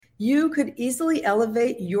You could easily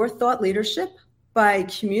elevate your thought leadership by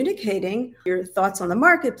communicating your thoughts on the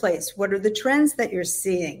marketplace. What are the trends that you're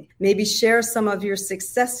seeing? Maybe share some of your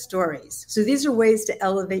success stories. So these are ways to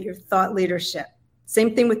elevate your thought leadership.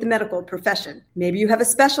 Same thing with the medical profession. Maybe you have a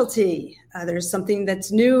specialty. There's something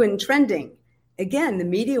that's new and trending. Again, the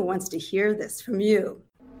media wants to hear this from you.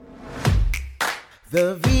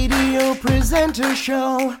 The Video Presenter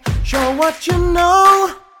Show. Show what you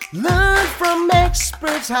know. Learn from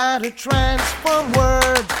experts how to transform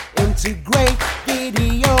words into great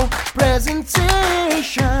video presentations.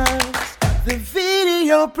 The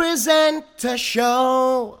Video Presenter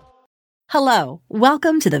Show. Hello,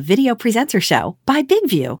 welcome to the Video Presenter Show by Big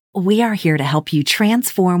View. We are here to help you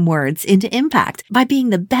transform words into impact by being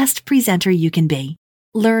the best presenter you can be.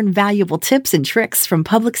 Learn valuable tips and tricks from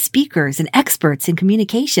public speakers and experts in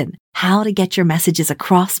communication, how to get your messages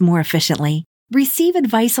across more efficiently. Receive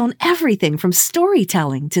advice on everything from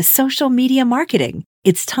storytelling to social media marketing.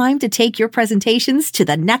 It's time to take your presentations to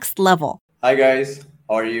the next level. Hi guys,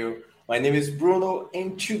 how are you? My name is Bruno,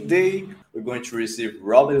 and today we're going to receive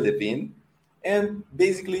Robyn Levin. And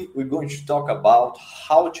basically, we're going to talk about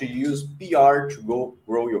how to use PR to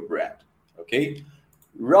grow your brand, okay?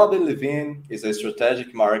 Robyn Levin is a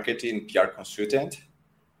strategic marketing and PR consultant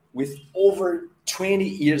with over 20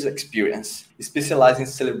 years experience, specializing in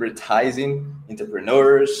celebritizing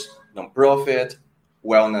entrepreneurs, nonprofit,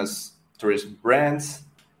 wellness, tourism brands,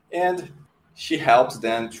 and she helps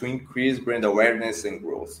them to increase brand awareness and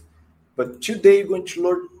growth. But today, we're going to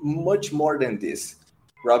learn much more than this.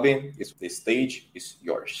 Robyn, the stage is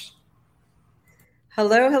yours.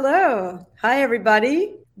 Hello. Hi,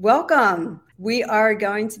 everybody. Welcome. We are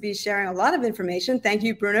going to be sharing a lot of information. Thank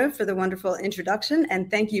you, Bruno, for the wonderful introduction.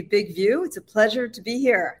 And thank you, Big View. It's a pleasure to be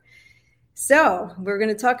here. So we're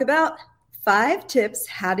going to talk about 5 tips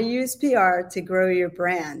how to use PR to grow your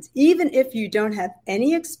brand, even if you don't have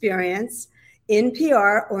any experience in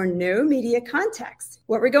PR or no media context.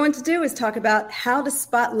 What we're going to do is talk about how to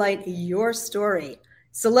spotlight your story.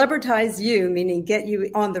 Celebritize you, meaning get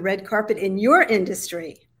you on the red carpet in your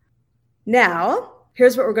industry. Now,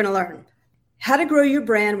 here's what we're going to learn. How to grow your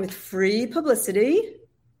brand with free publicity,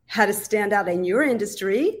 how to stand out in your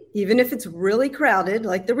industry, even if it's really crowded,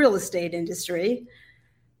 like the real estate industry,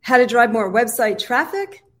 how to drive more website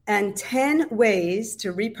traffic, and 10 ways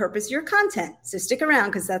to repurpose your content. So stick around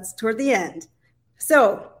because that's toward the end.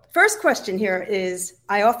 So first question here is,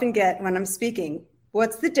 I often get when I'm speaking,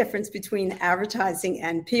 what's the difference between advertising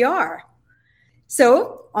and PR?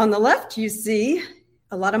 So on the left, you see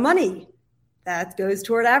a lot of money that goes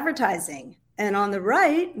toward advertising. And on the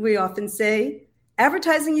right, we often say,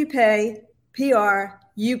 advertising you pay, PR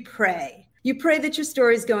you pray. You pray that your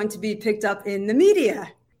story is going to be picked up in the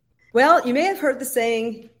media. Well, you may have heard the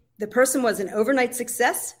saying, the person was an overnight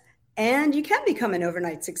success, and you can become an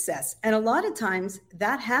overnight success. And a lot of times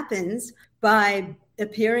that happens by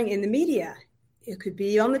appearing in the media. It could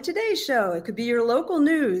be on the Today Show. It could be your local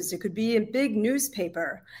news. It could be a big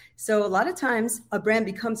newspaper. So a lot of times a brand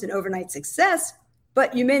becomes an overnight success,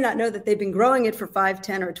 but you may not know that they've been growing it for 5,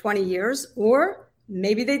 10, or 20 years, or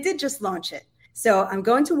maybe they did just launch it. So I'm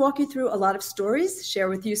going to walk you through a lot of stories, share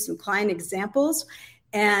with you some client examples,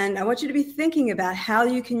 and I want you to be thinking about how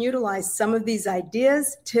you can utilize some of these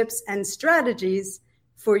ideas, tips, and strategies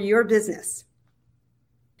for your business.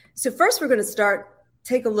 So first we're going to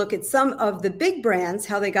take a look at some of the big brands,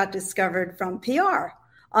 how they got discovered from PR.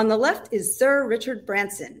 On the left is Sir Richard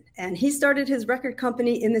Branson, and he started his record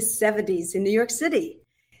company in the 70s in New York City.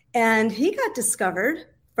 And he got discovered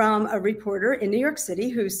from a reporter in New York City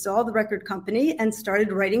who saw the record company and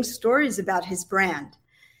started writing stories about his brand.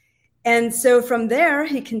 And so from there,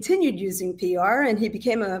 he continued using PR, and he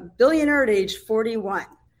became a billionaire at age 41.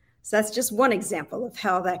 So that's just one example of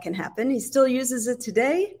how that can happen. He still uses it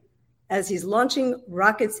today as he's launching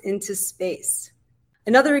rockets into space.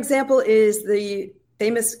 Another example is the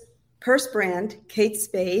famous purse brand, Kate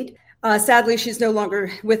Spade. Sadly, she's no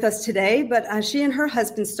longer with us today, but she and her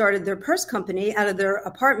husband started their purse company out of their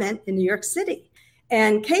apartment in New York City.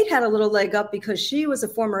 And Kate had a little leg up because she was a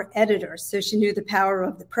former editor, so she knew the power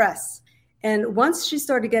of the press. And once she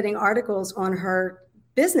started getting articles on her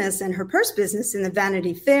business and her purse business in the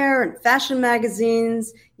Vanity Fair and fashion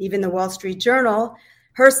magazines, even the Wall Street Journal,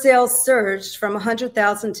 her sales surged from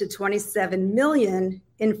 100,000 to 27 million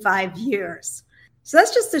in 5 years. So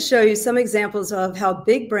that's just to show you some examples of how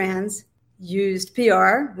big brands used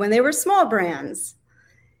PR when they were small brands.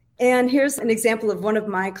 And here's an example of one of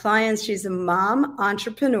my clients. She's a mom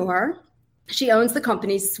entrepreneur. She owns the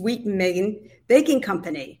company Sweet Megan Baking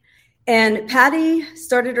Company. And Patty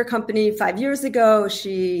started her company 5 years ago.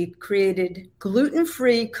 She created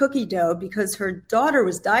gluten-free cookie dough because her daughter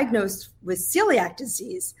was diagnosed with celiac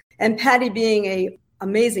disease. And Patty, being an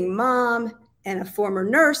amazing mom and a former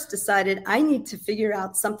nurse, decided, I need to figure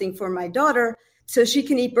out something for my daughter so she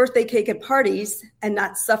can eat birthday cake at parties and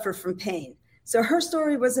not suffer from pain. So her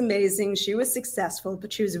story was amazing. She was successful,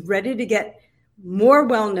 but she was ready to get more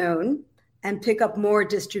well-known and pick up more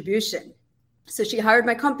distribution. So she hired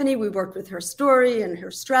my company. We worked with her story and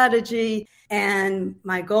her strategy. And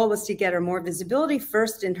my goal was to get her more visibility,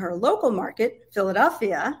 first in her local market,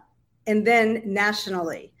 Philadelphia, and then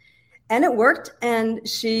nationally. And it worked. And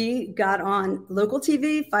she got on local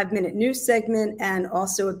TV, 5-minute news segment, and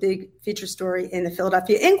also a big feature story in the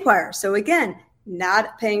Philadelphia Inquirer. So again,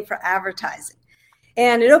 not paying for advertising.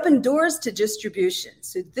 And it opened doors to distribution.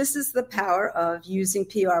 So this is the power of using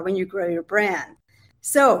PR when you grow your brand.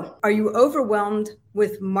 So are you overwhelmed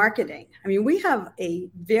with marketing? I mean, we have a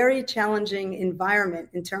very challenging environment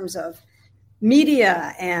in terms of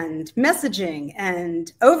media and messaging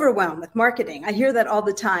and overwhelmed with marketing. I hear that all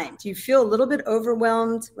the time. Do you feel a little bit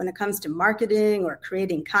overwhelmed when it comes to marketing or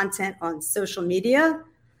creating content on social media?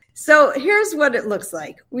 So here's what it looks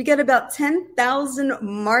like. We get about 10,000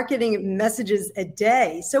 marketing messages a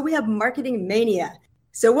day. So we have marketing mania.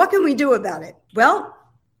 So what can we do about it? Well,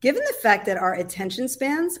 given the fact that our attention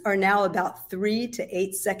spans are now about 3 to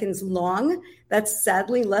 8 seconds long, that's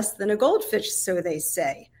sadly less than a goldfish, so they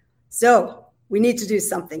say. So we need to do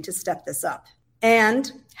something to step this up.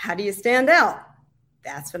 And how do you stand out?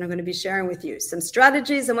 That's what I'm going to be sharing with you. Some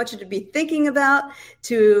strategies I want you to be thinking about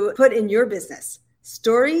to put in your business.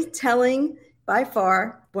 Storytelling, by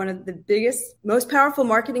far, one of the biggest, most powerful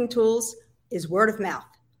marketing tools is word of mouth.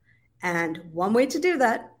 And one way to do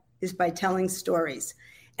that is by telling stories.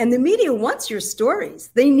 And the media wants your stories.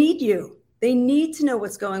 They need you. They need to know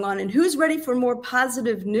what's going on and who's ready for more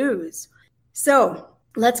positive news. So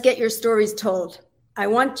let's get your stories told. I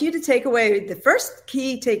want you to take away, the first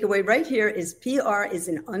key takeaway right here is PR is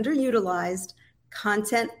an underutilized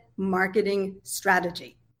content marketing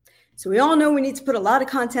strategy. So we all know we need to put a lot of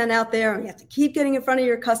content out there, and you have to keep getting in front of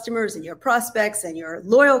your customers and your prospects and your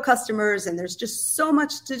loyal customers, and there's just so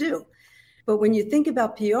much to do. But when you think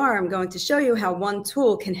about PR, I'm going to show you how one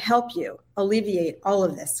tool can help you alleviate all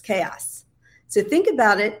of this chaos. So think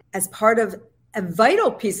about it as part of a vital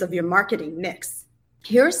piece of your marketing mix.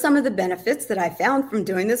 Here are some of the benefits that I found from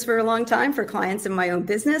doing this for a long time for clients in my own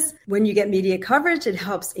business. When you get media coverage, it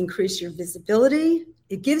helps increase your visibility.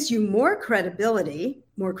 It gives you more credibility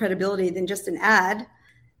than just an ad,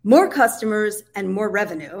 more customers, and more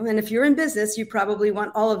revenue. And if you're in business, you probably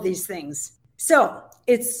want all of these things. So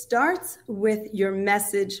it starts with your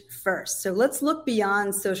message first. So let's look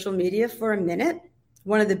beyond social media for a minute.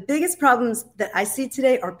 One of the biggest problems that I see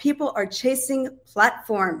today are people are chasing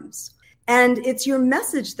platforms. And it's your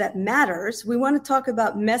message that matters. We want to talk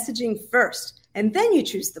about messaging first, and then you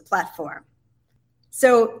choose the platform.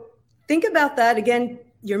 So think about that. Again,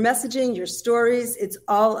 your messaging, your stories, it's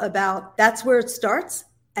all about, that's where it starts.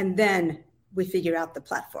 And then we figure out the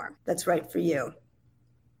platform that's right for you.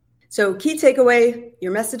 So key takeaway,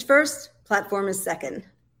 your message first, platform is second.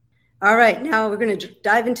 All right, now we're going to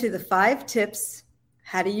dive into the 5 tips,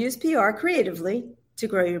 how to use PR creatively to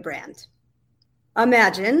grow your brand.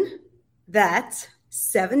 Imagine that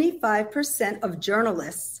 75% of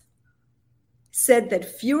journalists said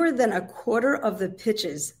that fewer than a quarter of the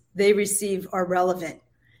pitches they receive are relevant.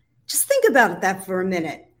 Just think about that for a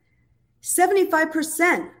minute.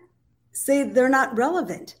 75% say they're not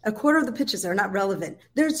relevant. A quarter of the pitches are not relevant.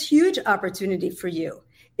 There's huge opportunity for you.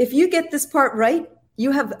 If you get this part right,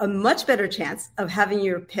 you have a much better chance of having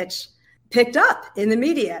your pitch picked up in the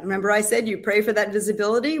media. Remember I said you pray for that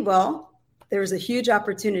visibility? Well, there's a huge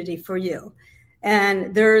opportunity for you.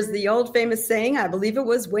 And there's the old famous saying, I believe it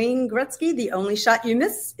was Wayne Gretzky, the only shot you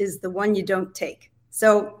miss is the one you don't take.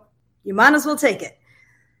 So you might as well take it.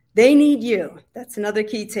 They need you. That's another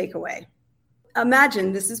key takeaway.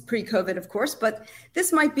 Imagine, this is pre-COVID, of course, but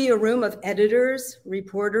this might be a room of editors,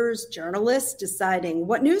 reporters, journalists deciding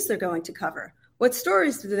what news they're going to cover. What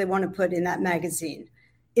stories do they want to put in that magazine,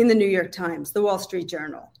 in the New York Times, the Wall Street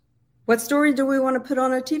Journal? What story do we want to put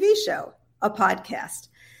on a TV show, a podcast?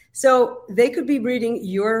 So they could be reading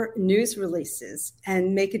your news releases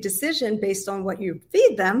and make a decision based on what you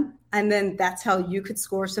feed them, and then that's how you could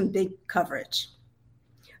score some big coverage.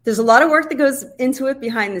 There's a lot of work that goes into it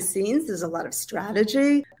behind the scenes. There's a lot of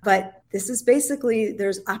strategy, but this is basically,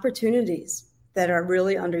 there's opportunities that are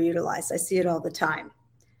really underutilized. I see it all the time.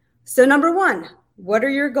 So number 1, what are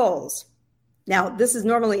your goals? Now, this is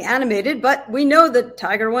normally animated, but we know that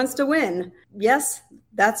Tiger wants to win. Yes,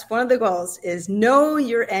 that's one of the goals, is know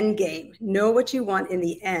your end game. Know what you want in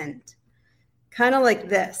the end. Kind of like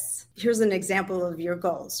this. Here's an example of your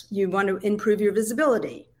goals. You want to improve your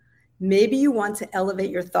visibility. Maybe you want to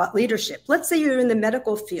elevate your thought leadership. Let's say you're in the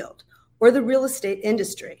medical field or the real estate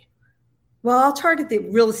industry. Well, I'll target the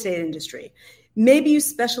real estate industry. Maybe you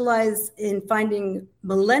specialize in finding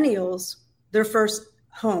millennials their first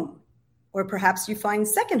home, or perhaps you find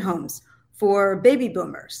second homes for baby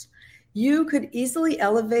boomers. You could easily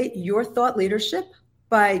elevate your thought leadership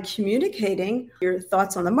by communicating your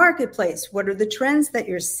thoughts on the marketplace. What are the trends that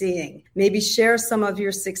you're seeing? Maybe share some of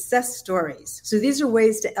your success stories. So these are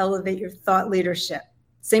ways to elevate your thought leadership.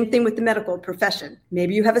 Same thing with the medical profession.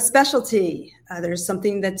 Maybe you have a specialty. There's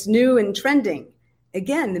something that's new and trending.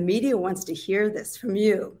 Again, the media wants to hear this from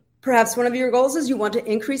you. Perhaps one of your goals is you want to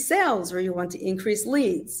increase sales, or you want to increase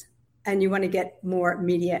leads, and you want to get more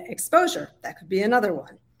media exposure. That could be another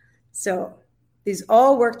one. So these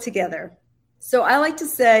all work together. So I like to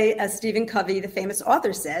say, as Stephen Covey, the famous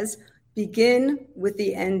author, says, begin with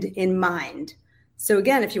the end in mind. So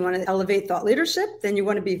again, if you want to elevate thought leadership, then you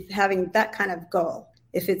want to be having that kind of goal.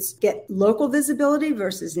 If it's get local visibility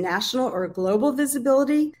versus national or global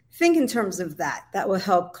visibility, think in terms of that. That will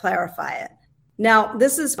help clarify it. Now,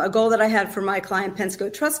 this is a goal that I had for my client,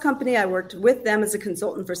 Penske Trust Company. I worked with them as a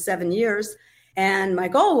consultant for 7 years. And my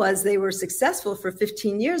goal was they were successful for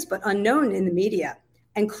 15 years, but unknown in the media.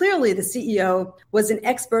 And clearly the CEO was an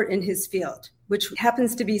expert in his field, which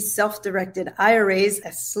happens to be self-directed IRAs,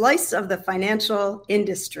 a slice of the financial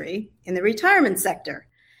industry in the retirement sector.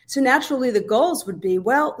 So naturally the goals would be,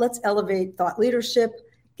 well, let's elevate thought leadership,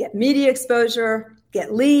 get media exposure,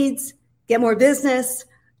 get leads, get more business.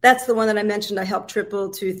 That's the one that I mentioned. I helped triple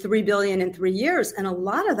to $3 billion in 3 years. And a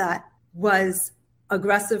lot of that was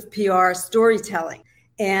aggressive PR storytelling.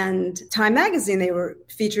 And Time Magazine, they were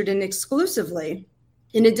featured in exclusively,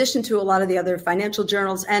 in addition to a lot of the other financial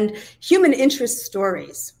journals and human interest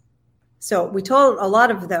stories. So we told a lot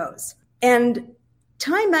of those. And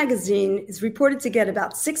Time Magazine is reported to get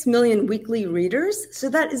about 6 million weekly readers. So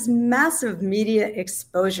that is massive media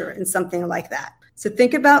exposure in something like that. So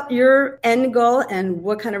think about your end goal and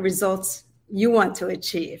what kind of results you want to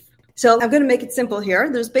achieve. So I'm going to make it simple here.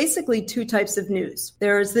 There's basically two types of news.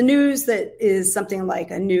 There's the news that is something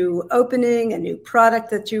like a new opening, a new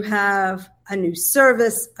product that you have, a new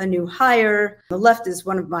service, a new hire. On the left is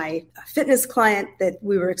one of my fitness client that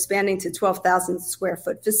we were expanding to 12,000 square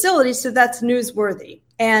foot facility. So that's newsworthy.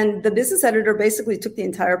 And the business editor basically took the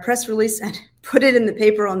entire press release and put it in the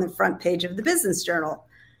paper on the front page of the business journal.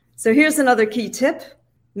 So here's another key tip.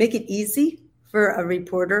 Make it easy for a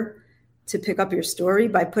reporter to pick up your story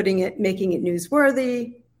by making it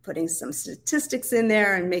newsworthy, putting some statistics in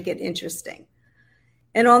there and make it interesting.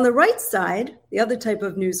 And on the right side, the other type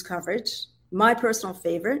of news coverage, my personal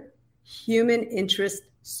favorite, human interest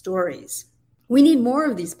stories. We need more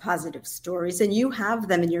of these positive stories, and you have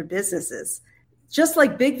them in your businesses. Just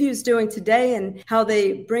like Big View's doing today and how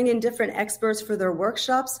they bring in different experts for their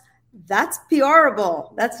workshops, that's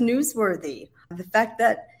PRable, that's newsworthy. The fact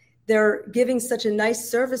that they're giving such a nice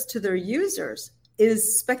service to their users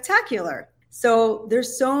is spectacular. So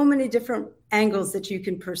there's so many different angles that you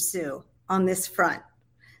can pursue on this front.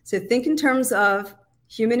 So think in terms of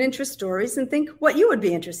human interest stories and think what you would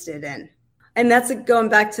be interested in. And that's going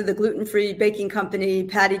back to the gluten-free baking company,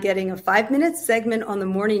 Patty getting a 5-minute segment on the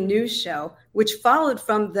morning news show, which followed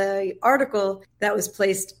from the article that was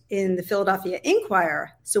placed in the Philadelphia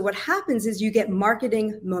Inquirer. So what happens is you get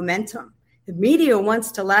marketing momentum. The media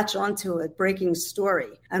wants to latch onto a breaking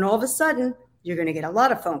story, and all of a sudden, you're going to get a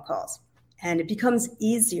lot of phone calls, and it becomes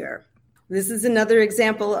easier. This is another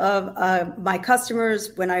example of my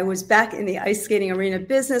customers. When I was back in the ice skating arena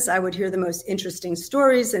business, I would hear the most interesting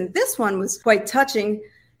stories, and this one was quite touching.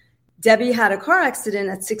 Debbie had a car accident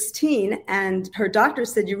at 16, and her doctor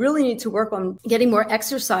said, you really need to work on getting more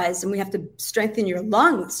exercise, and we have to strengthen your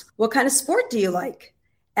lungs. What kind of sport do you like?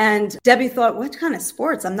 And Debbie thought, what kind of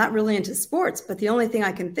sports? I'm not really into sports. But the only thing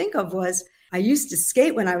I can think of was I used to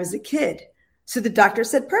skate when I was a kid. So the doctor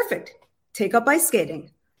said, perfect, take up ice skating.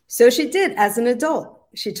 So she did as an adult.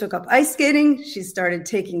 She took up ice skating. She started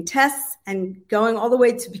taking tests and going all the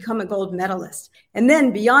way to become a gold medalist. And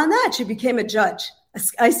then beyond that, she became a judge, an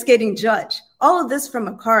ice skating judge. All of this from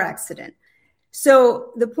a car accident.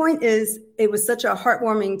 So the point is, it was such a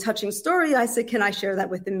heartwarming, touching story. I said, can I share that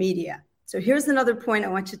with the media? So here's another point I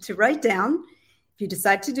want you to write down. If you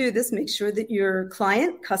decide to do this, make sure that your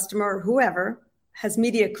client, customer, or whoever has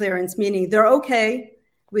media clearance, meaning they're okay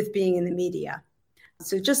with being in the media.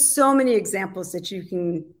 So just so many examples that you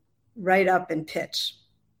can right up and pitch.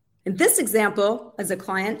 In this example, as a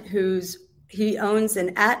client he owns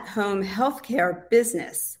an at-home healthcare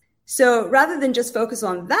business. So rather than just focus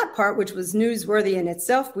on that part, which was newsworthy in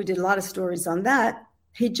itself, we did a lot of stories on that.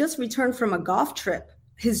 He just returned from a golf trip,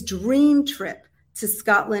 his dream trip to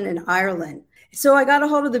Scotland and Ireland. So I got a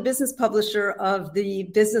hold of the business publisher of the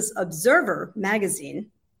Business Observer magazine,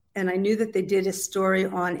 and I knew that they did a story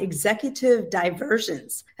on executive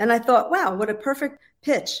diversions. And I thought, wow, what a perfect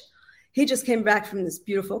pitch. He just came back from this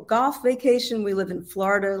beautiful golf vacation. We live in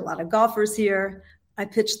Florida, a lot of golfers here. I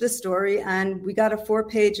pitched this story and we got a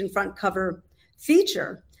 4-page and front cover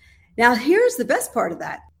feature. Now, here's the best part of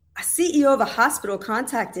that. A CEO of a hospital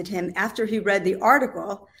contacted him after he read the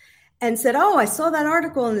article and said, oh, I saw that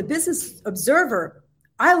article in the Business Observer.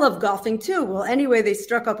 I love golfing too. Well, anyway, they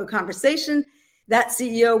struck up a conversation. That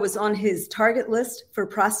CEO was on his target list for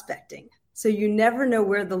prospecting. So you never know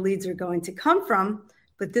where the leads are going to come from,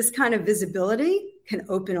 but this kind of visibility can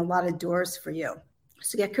open a lot of doors for you.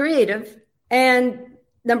 So get creative. And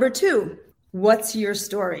number 2, what's your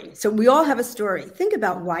story? So we all have a story. Think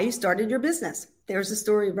about why you started your business. There's a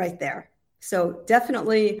story right there. So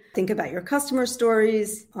definitely think about your customer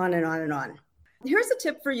stories, on and on and on. Here's a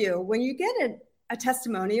tip for you. When you get a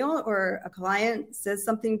testimonial or a client says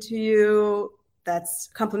something to you that's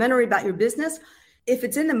complimentary about your business, if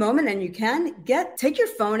it's in the moment and you can, take your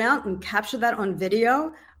phone out and capture that on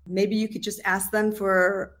video. Maybe you could just ask them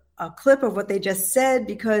for a clip of what they just said,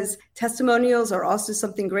 because testimonials are also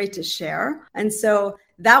something great to share. And so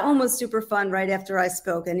that one was super fun right after I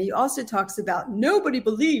spoke. And he also talks about nobody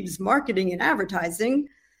believes marketing and advertising.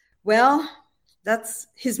 Well,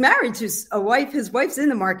 he's married to a wife. His wife's in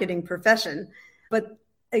the marketing profession. But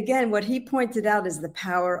again, what he pointed out is the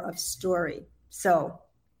power of story. So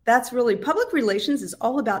that's really, public relations is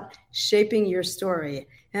all about shaping your story.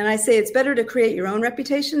 And I say it's better to create your own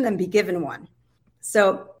reputation than be given one.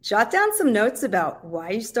 So jot down some notes about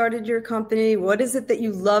why you started your company. What is it that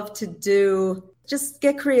you love to do? Just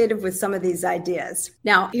get creative with some of these ideas.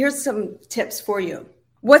 Now, here's some tips for you.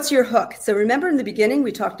 What's your hook? So remember in the beginning,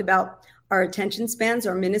 we talked about our attention spans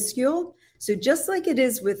are minuscule. So just like it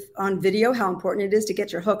is on video, how important it is to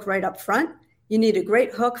get your hook right up front, you need a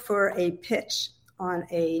great hook for a pitch on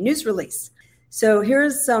a news release. So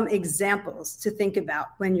here's some examples to think about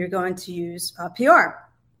when you're going to use PR.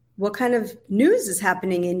 What kind of news is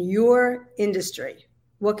happening in your industry?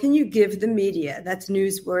 What can you give the media that's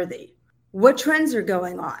newsworthy? What trends are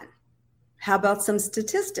going on? How about some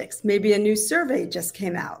statistics? Maybe a new survey just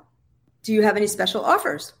came out. Do you have any special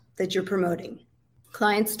offers that you're promoting?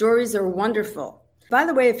 Client stories are wonderful. By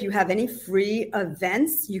the way, if you have any free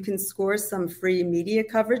events, you can score some free media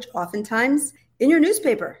coverage oftentimes in your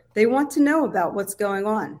newspaper. They want to know about what's going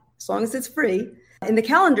on, as long as it's free. In the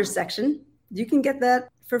calendar section, you can get that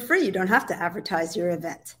for free. You don't have to advertise your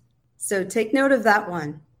event. So take note of that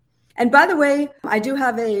one. And by the way, I do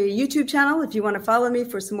have a YouTube channel if you want to follow me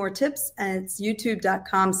for some more tips. And it's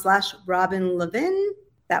youtube.com/Robyn Levin.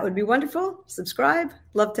 That would be wonderful. Subscribe.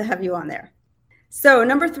 Love to have you on there. So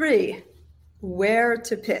number 3, where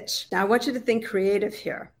to pitch. Now I want you to think creative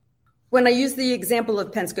here. When I used the example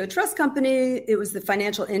of Penske Trust Company, it was the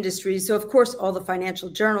financial industry. So of course, all the financial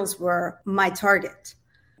journals were my target.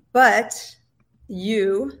 But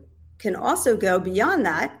you can also go beyond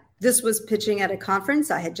that. This was pitching at a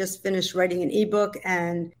conference. I had just finished writing an ebook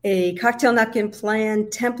and a cocktail napkin plan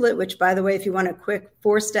template, which, by the way, if you want a quick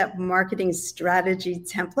 4-step marketing strategy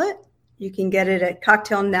template, you can get it at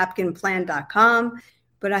cocktailnapkinplan.com.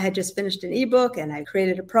 But I had just finished an ebook and I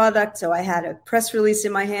created a product. So I had a press release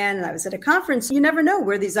in my hand and I was at a conference. You never know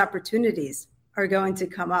where these opportunities are going to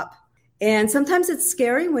come up. And sometimes it's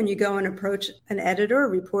scary when you go and approach an editor or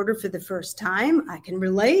reporter for the first time. I can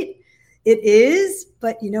relate. It is,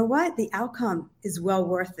 but you know what? The outcome is well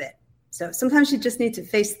worth it. So sometimes you just need to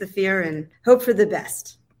face the fear and hope for the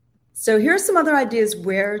best. So here's some other ideas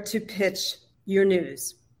where to pitch your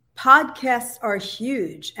news. Podcasts are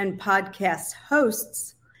huge, and podcast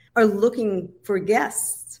hosts are looking for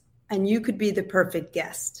guests, and you could be the perfect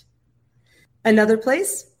guest. Another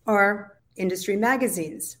place are industry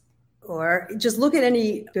magazines. Or just look at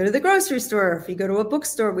go to the grocery store. If you go to a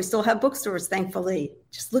bookstore, we still have bookstores, thankfully.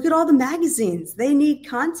 Just look at all the magazines. They need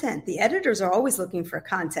content. The editors are always looking for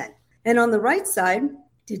content. And on the right side,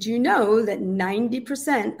 did you know that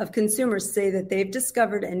 90% of consumers say that they've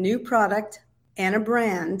discovered a new product and a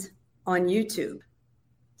brand on YouTube?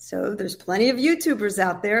 So there's plenty of YouTubers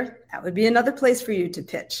out there. That would be another place for you to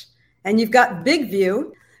pitch. And you've got Big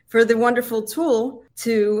View for the wonderful tool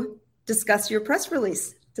to discuss your press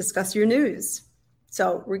release. Discuss your news.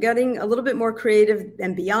 So we're getting a little bit more creative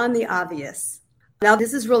and beyond the obvious. Now,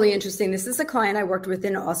 this is really interesting. This is a client I worked with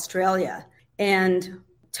in Australia, and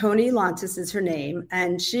Tony Lantis is her name,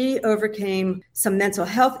 and she overcame some mental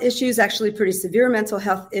health issues, actually pretty severe mental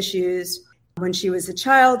health issues. When she was a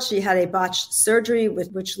child, she had a botched surgery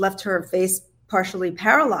which left her face partially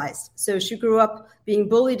paralyzed. So she grew up being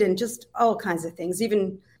bullied and just all kinds of things,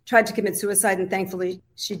 even tried to commit suicide, and thankfully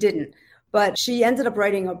she didn't. But she ended up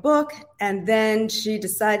writing a book, and then she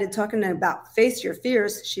decided, talking about face your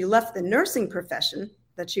fears, she left the nursing profession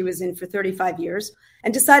that she was in for 35 years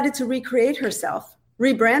and decided to recreate herself,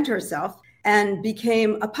 rebrand herself, and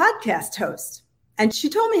became a podcast host. And she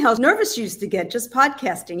told me how nervous she used to get just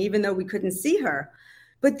podcasting, even though we couldn't see her.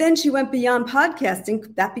 But then she went beyond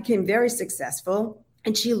podcasting. That became very successful.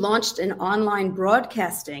 And she launched an online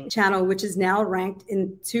broadcasting channel, which is now ranked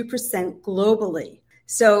in 2% globally.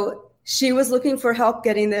 So she was looking for help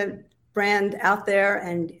getting the brand out there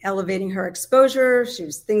and elevating her exposure.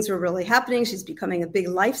 Things were really happening. She's becoming a big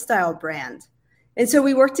lifestyle brand. And so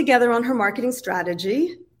we worked together on her marketing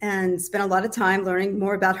strategy and spent a lot of time learning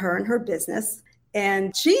more about her and her business.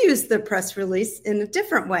 And she used the press release in a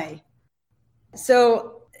different way.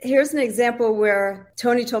 So here's an example where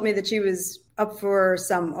Tony told me that she was up for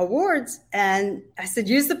some awards, and I said,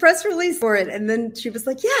 use the press release for it. And then she was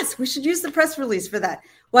like, yes, we should use the press release for that.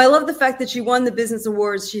 Well, I love the fact that she won the business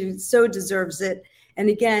awards. She so deserves it. And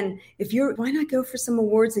again, why not go for some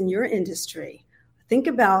awards in your industry? Think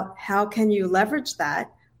about how can you leverage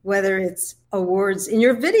that, whether it's awards in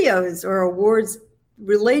your videos or awards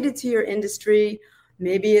related to your industry.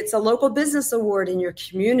 Maybe it's a local business award in your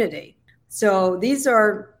community. So these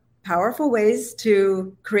are powerful ways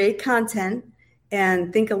to create content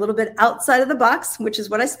and think a little bit outside of the box, which is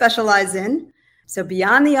what I specialize in. So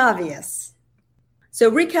beyond the obvious. So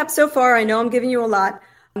recap so far, I know I'm giving you a lot.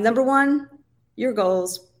 Number one, your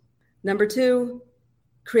goals. Number two,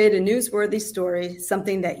 create a newsworthy story,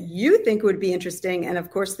 something that you think would be interesting. And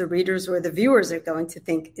of course, the readers or the viewers are going to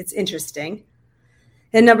think it's interesting.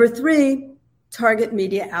 And number three, target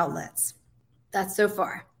media outlets. That's so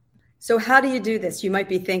far. So how do you do this? You might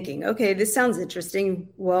be thinking, okay, this sounds interesting.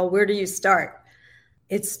 Well, where do you start?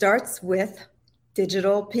 It starts with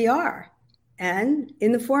digital PR and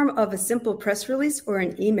in the form of a simple press release or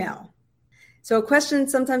an email. So a question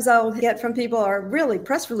sometimes I'll get from people are, really,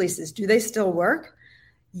 press releases, do they still work?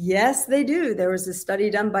 Yes, they do. There was a study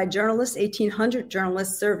done by journalists, 1,800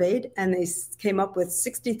 journalists surveyed, and they came up with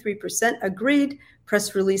 63% agreed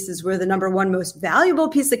press releases were the number one most valuable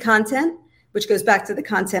piece of content, which goes back to the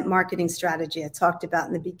content marketing strategy I talked about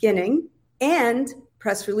in the beginning. And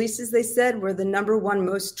press releases, they said, were the number one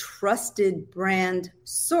most trusted brand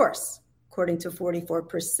source, according to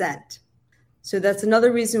 44%. So that's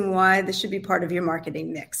another reason why this should be part of your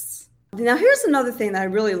marketing mix. Now, here's another thing that I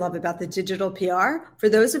really love about the digital PR. For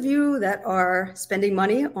those of you that are spending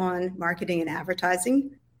money on marketing and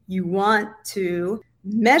advertising, you want to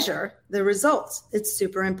measure the results. It's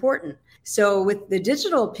super important. So with the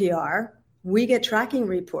digital PR, we get tracking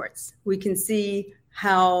reports. We can see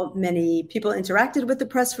how many people interacted with the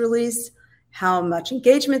press release, how much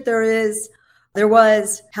engagement there is. There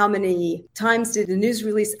was how many times did the news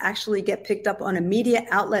release actually get picked up on a media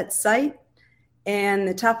outlet site. And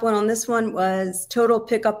the top one on this one was total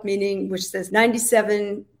pickup, meaning which says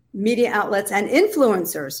 97 media outlets and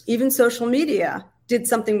influencers, even social media, did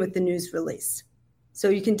something with the news release. So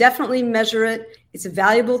you can definitely measure it. It's a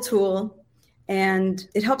valuable tool, and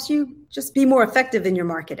it helps you just be more effective in your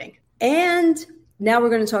marketing. And now we're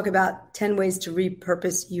going to talk about 10 ways to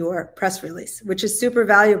repurpose your press release, which is super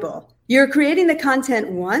valuable. You're creating the content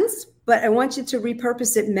once, but I want you to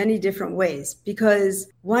repurpose it many different ways, because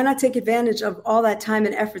why not take advantage of all that time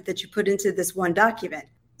and effort that you put into this one document?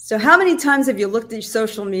 So how many times have you looked at your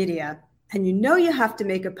social media and you know you have to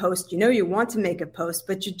make a post, you know you want to make a post,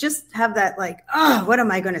 but you just have that like, what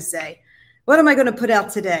am I going to say? What am I going to put out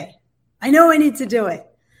today? I know I need to do it.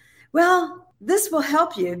 Well, this will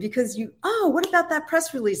help you because what about that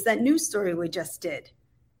press release, that news story we just did?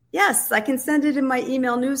 Yes, I can send it in my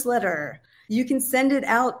email newsletter. You can send it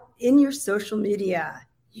out in your social media.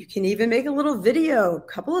 You can even make a little video, a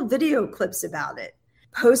couple of video clips about it.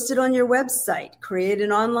 Post it on your website. Create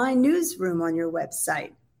an online newsroom on your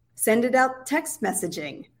website. Send it out text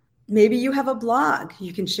messaging. Maybe you have a blog.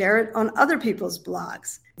 You can share it on other people's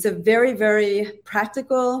blogs. It's a very, very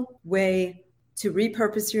practical way to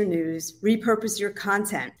repurpose your news, repurpose your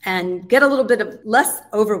content, and get a little bit of less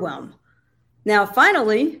overwhelm. Now,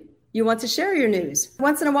 finally, you want to share your news.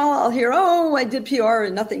 Once in a while, I'll hear, I did PR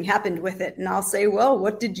and nothing happened with it. And I'll say, well,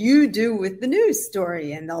 what did you do with the news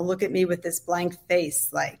story? And they'll look at me with this blank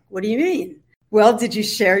face like, what do you mean? Well, did you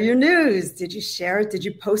share your news? Did you share it? Did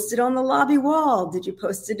you post it on the lobby wall? Did you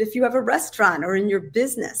post it if you have a restaurant or in your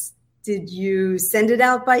business? Did you send it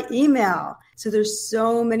out by email? So there's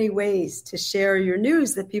so many ways to share your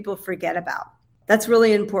news that people forget about. That's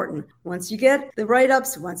really important. Once you get the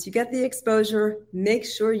write-ups, once you get the exposure, make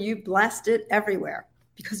sure you blast it everywhere.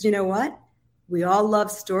 Because you know what? We all love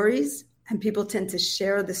stories, and people tend to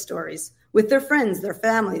share the stories with their friends, their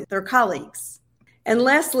family, their colleagues. And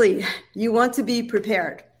lastly, you want to be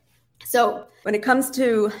prepared. So when it comes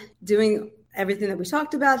to doing everything that we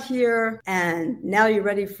talked about here, and now you're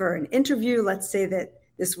ready for an interview, let's say that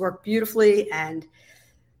this worked beautifully, and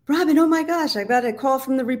Robyn, oh my gosh, I got a call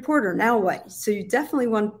from the reporter. Now what? So you definitely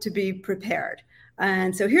want to be prepared.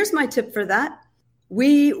 And so here's my tip for that.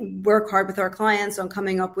 We work hard with our clients on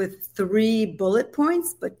coming up with 3 bullet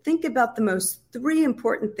points, but think about the most 3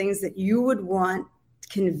 important things that you would want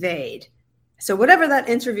conveyed. So whatever that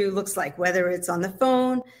interview looks like, whether it's on the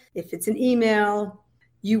phone, if it's an email,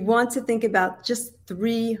 you want to think about just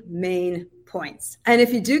 3 main points. And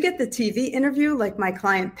if you do get the TV interview, like my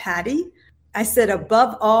client Patty, I said,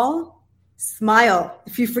 above all, smile.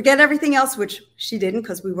 If you forget everything else, which she didn't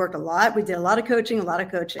because we worked a lot, we did a lot of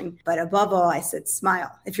coaching, but above all, I said,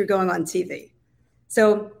 smile if you're going on TV.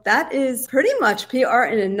 So that is pretty much PR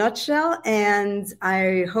in a nutshell. And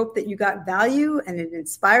I hope that you got value and it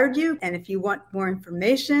inspired you. And if you want more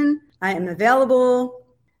information, I am available.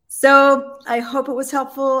 So I hope it was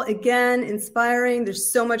helpful. Again, inspiring.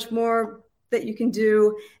 There's so much more that you can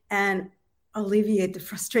do and alleviate the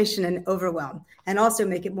frustration and overwhelm, and also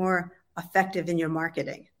make it more effective in your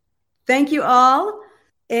marketing. Thank you all.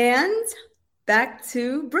 And back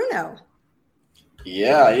to Bruno.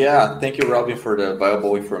 Yeah. Thank you, Robyn, for the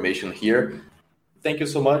valuable information here. Thank you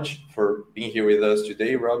so much for being here with us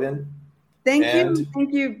today, Robyn. Thank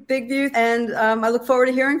you, Big View. And I look forward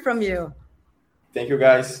to hearing from you. Thank you,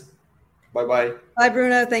 guys. Bye-bye. Bye,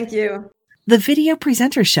 Bruno. Thank you. The Video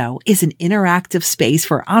Presenter Show is an interactive space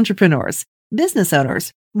for entrepreneurs, business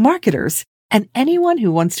owners, marketers, and anyone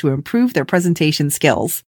who wants to improve their presentation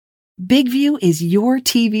skills. Big View is your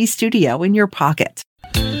TV studio in your pocket.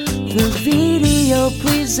 The Video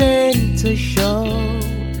Presenter Show.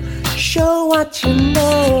 Show what you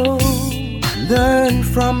know. Learn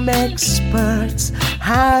from experts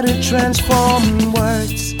how to transform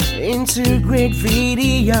words into great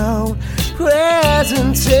video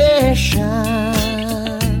presentations.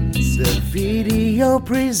 The Video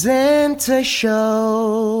Presenter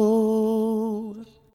Show.